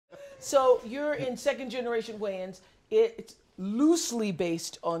So you're in second generation Wayans. It's loosely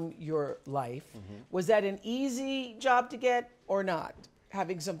based on your life. Was that an easy job to get or not?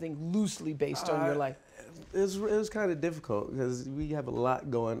 Having something loosely based on your life? It was kind of difficult because we have a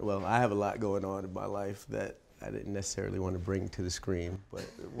lot going, well, I have a lot going on in my life that I didn't necessarily want to bring to the screen, but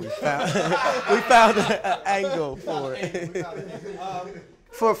we found, we found an angle for it.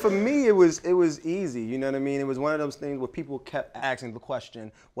 For me, it was easy, you know what I mean? It was one of those things where people kept asking the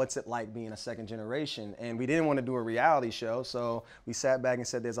question, what's it like being a second generation? And we didn't want to do a reality show, so we sat back and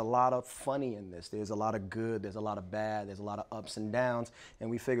said there's a lot of funny in this. There's a lot of good, there's a lot of bad, there's a lot of ups and downs, and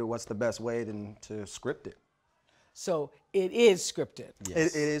we figured what's the best way to script it. So it is scripted.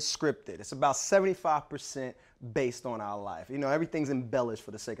 Yes. It is scripted. It's about 75% based on our life. You know, everything's embellished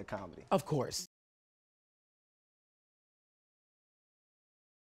for the sake of comedy. Of course.